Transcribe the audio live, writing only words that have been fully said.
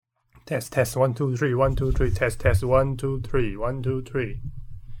Test test 1 2 3 1 2 3 test test 1 2 3 1 2 3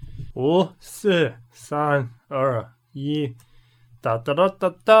 5 4 3 2 1哒哒哒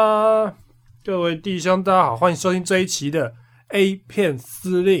哒哒！各位弟兄，大家好，欢迎收听这一期的 A 片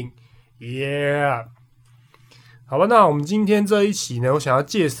司令，耶！好吧，那我们今天这一期呢，我想要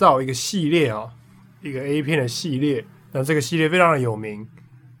介绍一个系列哦，一个 A 片的系列。那这个系列非常的有名，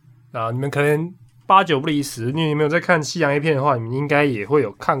你们可能8、9不离10，因为你们有在看西洋 A 片的话，你们应该也会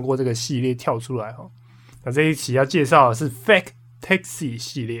有看过这个系列跳出来哦。那这一期要介绍的是 Fake Taxi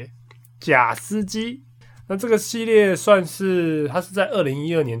系列，假司机。那这个系列算是它是在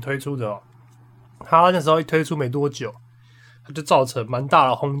2012年推出的哦，它那时候一推出没多久，它就造成蛮大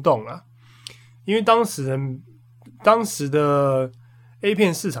的轰动啊。因为当时的 A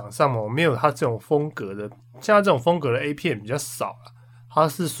片市场上嘛，没有它这种风格的，像它这种风格的 A 片比较少了。它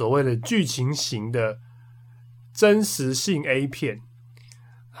是所谓的剧情型的真实性 A 片，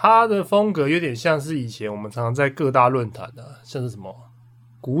它的风格有点像是以前我们常常在各大论坛啊，像是什么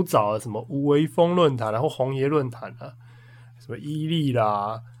古早的什么无为风论坛啊，或红爷论坛啊，什么伊利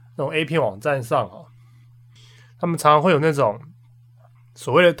啦那种 A 片网站上啊，他们常常会有那种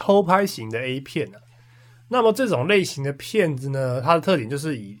所谓的偷拍型的 A 片啊。那么这种类型的片子呢，它的特点就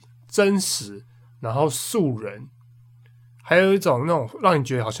是以真实，然后素人，还有一种那种让你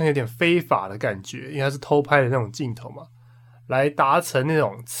觉得好像有点非法的感觉，因为它是偷拍的那种镜头嘛，来达成那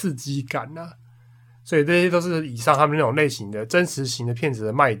种刺激感啊。所以这些都是以上他们那种类型的真实型的片子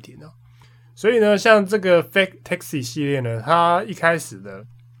的卖点啊。所以呢，像这个 Fake Taxi 系列呢，它一开始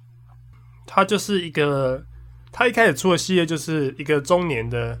出的系列就是一个中年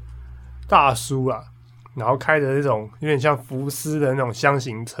的大叔啊，然后开的那种有点像福斯的那种箱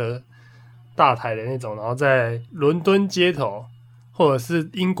型车，大台的那种，然后在伦敦街头或者是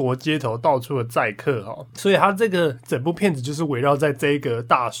英国街头到处的载客哦。所以他这个整部片子就是围绕在这个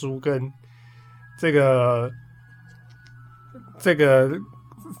大叔跟这个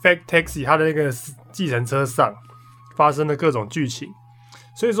Fake Taxi 他的那个计程车上发生的各种剧情。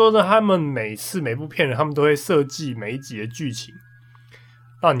所以说呢，他们每部片人他们都会设计每一集的剧情，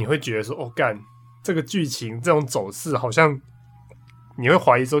让你会觉得说，哦干，这个剧情这种走势好像你会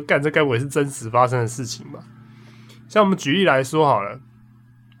怀疑说，干，这该不会是真实发生的事情吧？像我们举例来说好了，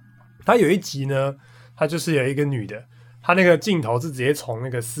他有一集呢，他就是有一个女的，他那个镜头是直接从那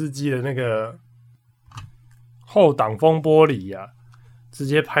个司机的那个后挡风玻璃啊，直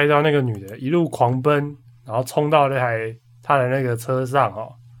接拍到那个女的一路狂奔，然后冲到那台他的那个车上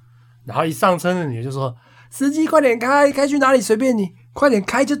哦，然后一上车的女的就说：“司机快点开，开去哪里随便你，快点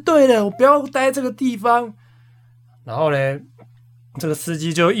开就对了，我不要待在这个地方。”然后呢，这个司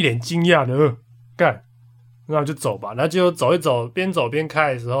机就一脸惊讶的干，那就走吧。然后就走一走，边走边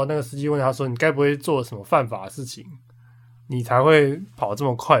开的时候，那个司机问他说：“你该不会做什么犯法的事情，你才会跑这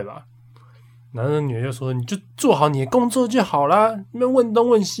么快吧？”然后那女的就说：“你就做好你的工作就好啦，那边问东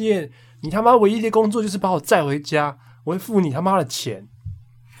问西，你他妈唯一的工作就是把我载回家，我会付你他妈的钱。”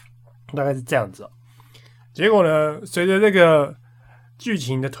大概是这样子哦。结果呢，随着这个剧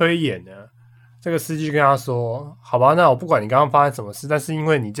情的推演呢，这个司机就跟他说：“好吧，那我不管你刚刚发生什么事，但是因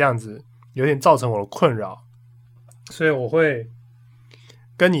为你这样子有点造成我的困扰，所以我会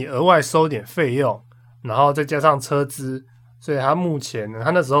跟你额外收点费用，然后再加上车资。所以他目前呢，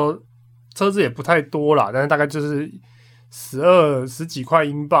他那时候车资也不太多啦，但是大概就是十几块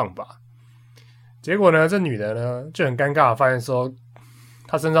英镑吧。结果呢，这女的呢就很尴尬的发现说，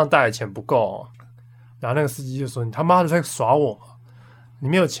她身上带的钱不够哦。然后那个司机就说：“你他妈的在耍我吗？你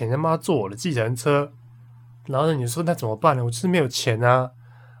没有钱，他妈坐我的计程车。”然后你说：“那怎么办呢？我就是没有钱啊，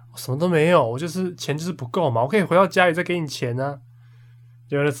我什么都没有，我就是钱就是不够嘛，我可以回到家里再给你钱啊。”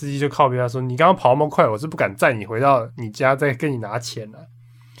结果那司机就靠边他说：“你刚刚跑那么快，我是不敢载你回到你家再跟你拿钱啊。”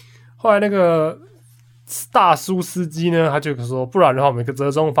后来那个大叔司机呢，他就说：“不然的话，我们有个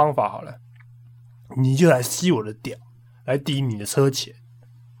折中方法好了，你就来吸我的屌，来抵你的车钱。”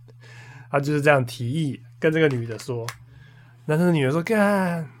他就是这样提议跟这个女的说。但是女的说：“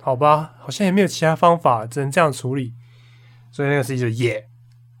干，好吧，好像也没有其他方法，只能这样处理。”所以那个司机就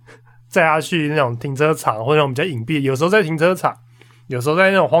载他去那种停车场或者那种比较隐蔽，有时候在停车场，有时候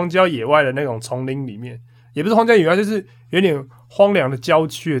在那种荒郊野外的那种丛林里面，也不是荒郊野外，就是有点荒凉的郊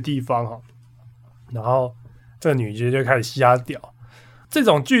区的地方哈。然后这个女的就开始吸他屌。这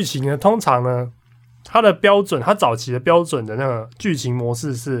种剧情呢，通常呢，它早期的标准的那个剧情模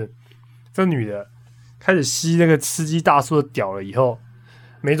式是，这女的开始吸那个司机大叔的屌了以后，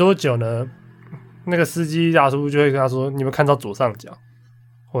没多久呢，那个司机大叔就会跟他说：“你有没有看到左上角？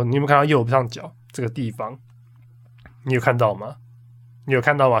或你有没有看到右上角这个地方？你有看到吗？你有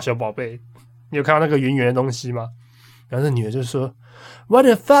看到吗，小宝贝？你有看到那个圆圆的东西吗？”然后那女的就说：“ What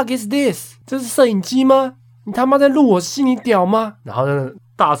the fuck is this？ 这是摄影机吗？你他妈在录我戏，你屌吗？然后呢，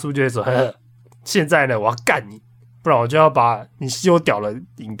大叔就会说：“呵呵，现在呢，我要干你，不然我就要把你吸我屌的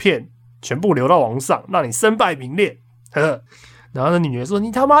影片全部流到网上，让你身败名裂。”呵呵。然后那女的说：“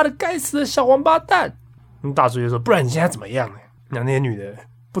你他妈的该死的小王八蛋！”大叔就说：“不然你现在怎么样呢？”然后那些女的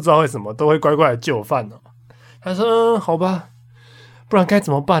不知道为什么都会乖乖的就范哦。他说：“好吧，不然该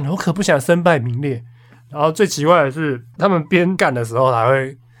怎么办？我可不想身败名裂。”然后最奇怪的是，他们边干的时候还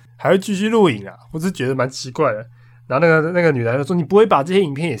会继续录影啊，我是觉得蛮奇怪的。然后那个女的就说：“你不会把这些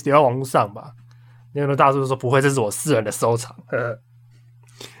影片也丢到网络上吧？”那个大叔就说：“不会，这是我私人的收藏。”呵呵。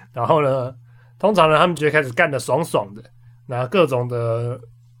然后呢，通常呢，他们就会开始干得爽爽的，那各种的，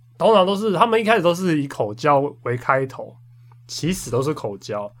通常都是他们一开始都是以口交为开头，起始都是口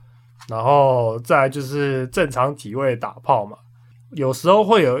交，然后再来就是正常体位打炮嘛。有时候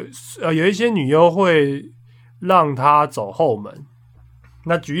会有一些女优会让他走后门。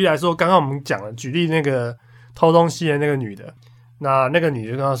那举例来说，刚刚我们讲了，举例那个偷东西的那个女的，那个女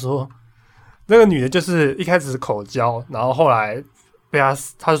的就跟他说，那个女的就是一开始是口交，然后后来被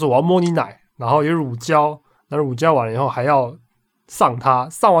他就说我要摸你奶，然后有乳胶，然后乳胶完了以后还要上他，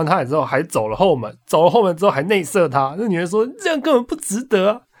上完他之后还走了后门，走了后门之后还内射他。那女的说这样根本不值得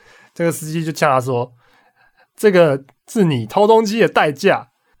啊。这个司机就呛他说，这个是你偷东西的代价，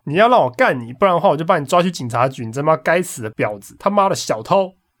你要让我干你，不然的话我就把你抓去警察局，你他妈该死的婊子，他妈的小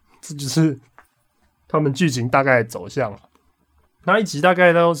偷。这就是他们剧情大概的走向。那一集大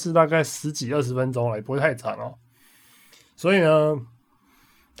概都是大概10几20分钟了，也不会太长哦。所以呢，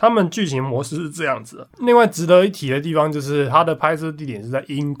他们剧情模式是这样子的。另外值得一提的地方就是它的拍摄地点是在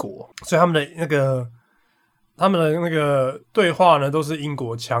英国，所以他们的那个对话呢都是英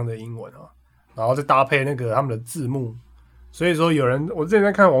国腔的英文啊，然后再搭配那个他们的字幕。所以说我之前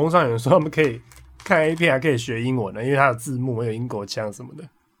在看网络上有人说他们可以看 A 片还可以学英文的，因为它有字幕，有英国腔什么的。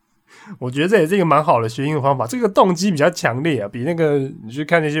我觉得这也是一个蛮好的学英文方法，这个动机比较强烈啊，比那个你去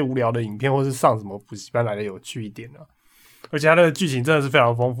看那些无聊的影片或是上什么补习班来的有趣一点啊。而且它的剧情真的是非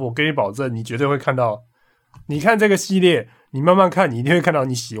常丰富，我跟你保证，你绝对会看到。你看这个系列，你慢慢看，你一定会看到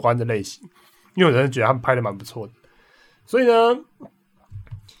你喜欢的类型，因为我真的觉得他们拍的蛮不错的。所以呢，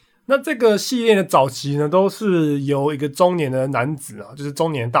那这个系列的早期呢，都是由一个中年的男子啊，就是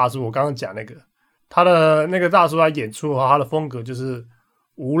中年大叔。我刚刚讲那个，他的那个大叔来演出的话，他的风格就是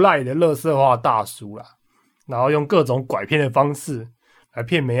无赖的垃圾化大叔啦，然后用各种拐骗的方式来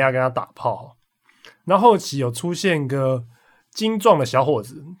骗梅亚跟他打炮。然后后期有出现一个精壮的小伙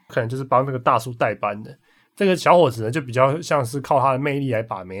子，可能就是帮这个大叔代班的。这个小伙子呢，就比较像是靠他的魅力来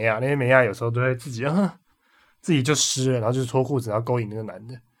把梅亚，那些梅亚有时候都会自己就湿了，然后就脱裤子，然后勾引那个男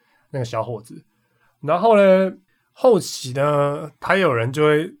的，那个小伙子。然后呢，后期呢，还有人就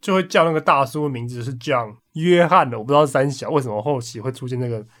会叫那个大叔的名字是 John 约翰的，我不知道三小为什么后期会出现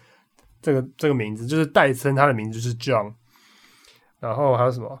这个名字，就是代称他的名字就是 John。然后还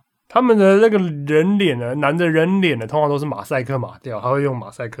有什么？他们的那个人脸呢，男的人脸呢，通常都是马赛克码掉，他会用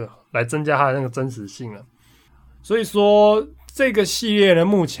马赛克来增加他的那个真实性了。所以说这个系列呢，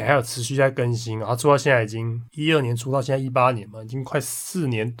目前还有持续在更新，然后出到现在已经12年出到现在18年嘛，已经快4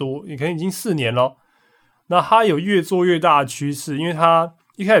年多，也可能已经4年了。那它有越做越大的趋势，因为它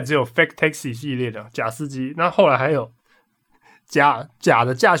一开始只有 Fake Taxi 系列的假司机，那后来还有假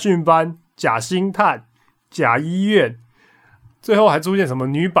的驾训班、假星探、假医院。最后还出现什么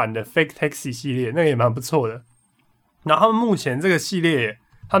女版的 Fake Taxi 系列，那个也蛮不错的。然后他们目前这个系列，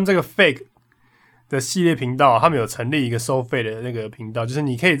他们这个 Fake 的系列频道，他们有成立一个收费的那个频道，就是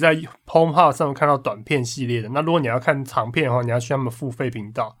你可以在 Pornhub 上面看到短片系列的。那如果你要看长片的话，你要去他们付费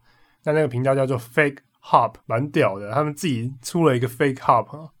频道。那个频道叫做 Fake Hub， 蛮屌的，他们自己出了一个 Fake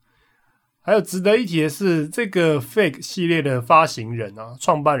Hub。还有值得一提的是，这个 Fake 系列的发行人啊，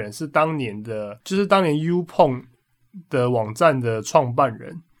创办人是当年 YouPorn 的网站的创办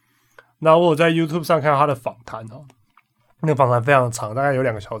人。那我有在 YouTube 上看到他的访谈哦，那个访谈非常长，大概有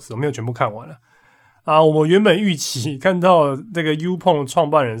2个小时，我没有全部看完了啊。我原本预期看到这个 YouPorn 创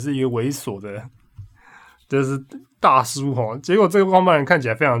办人是一个猥琐的，就是大叔哦，结果这个创办人看起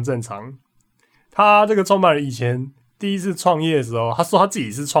来非常正常。他这个创办人以前第一次创业的时候，他说自己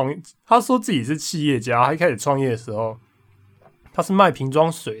是企业家。他一开始创业的时候，他是卖瓶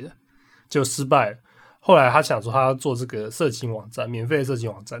装水的，结果失败了。后来他想说他要做这个色情网站，免费的色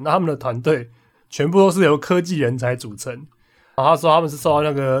情网站。那他们的团队全部都是由科技人才组成。然后他说他们是受到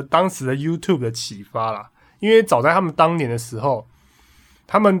那个当时的 YouTube 的启发啦，因为早在他们当年的时候，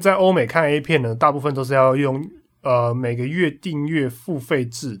他们在欧美看 A 片呢，大部分都是要用每个月订阅付费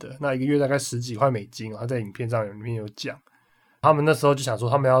制的，那一个月大概10几块美金。他在影片上里面有讲，他们那时候就想说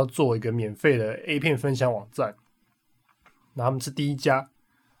他们要做一个免费的 A 片分享网站。那他们是第一家，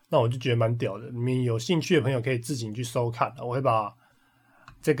那我就觉得蛮屌的。你们有兴趣的朋友可以自行去收看，我会把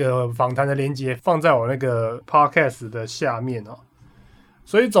这个访谈的连结放在我那个 podcast 的下面哦。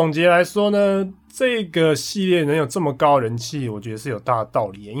所以总结来说呢，这个系列能有这么高的人气，我觉得是有大的道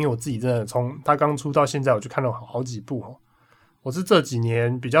理的。因为我自己真的从它刚出到现在，我就看了好几部哦。我是这几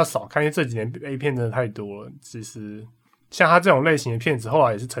年比较少看，因为这几年 A 片真的太多了。其实像他这种类型的片子，后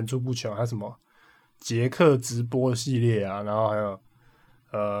来也是层出不穷，还有什么捷克直播系列啊，然后还有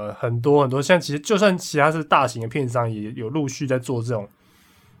很多很多，像其实就算其他是大型的片商，也有陆续在做这种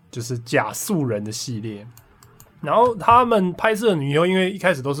就是假素人的系列。然后他们拍摄的女优，因为一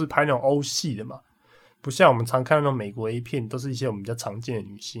开始都是拍那种欧系的嘛，不像我们常看到那种美国 A 片，都是一些我们比较常见的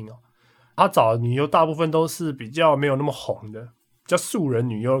女星哦。他找的女优大部分都是比较没有那么红的，比较素人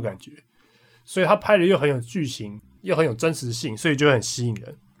女优的感觉，所以他拍的又很有剧情，又很有真实性，所以就很吸引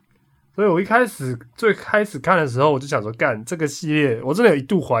人。所以我最开始看的时候，我就想说，干这个系列，我真的有一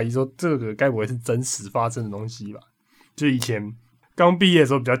度怀疑说，这个该不会是真实发生的东西吧？就以前刚毕业的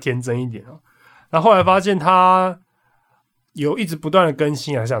时候比较天真一点哦。然后后来发现他有一直不断的更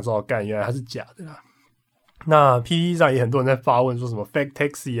新，还想说干，原来他是假的啦。那 PTT 上也很多人在发问，说什么 fake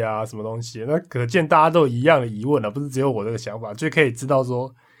taxi 啊，什么东西？那可见大家都有一样的疑问啊，不是只有我这个想法，就可以知道说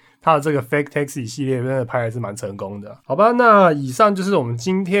他的这个 fake taxi 系列真的拍的是蛮成功的。好吧，那以上就是我们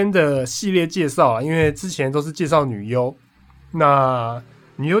今天的系列介绍啊，因为之前都是介绍女优，那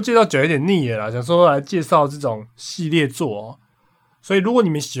女优介绍久有点腻了啦，想说来介绍这种系列作哦。所以如果你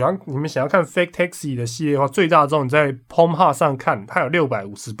们想要看 Fake Taxi 的系列的话，最大众你在 Pornhub 上看，它有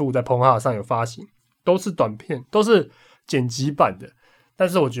650部在 Pornhub 上有发行，都是短片，都是剪辑版的，但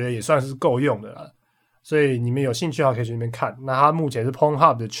是我觉得也算是够用的啦。所以你们有兴趣的话可以去那边看。那它目前是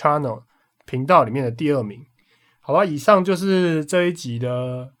Pornhub 的 Channel 频道里面的第2名。好吧，以上就是这一集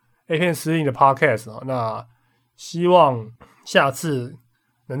的 A 片司令的 Podcast 哦。那希望下次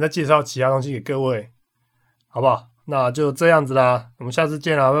能再介绍其他东西给各位，好不好？那就这样子啦，我们下次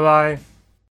见啦，拜拜。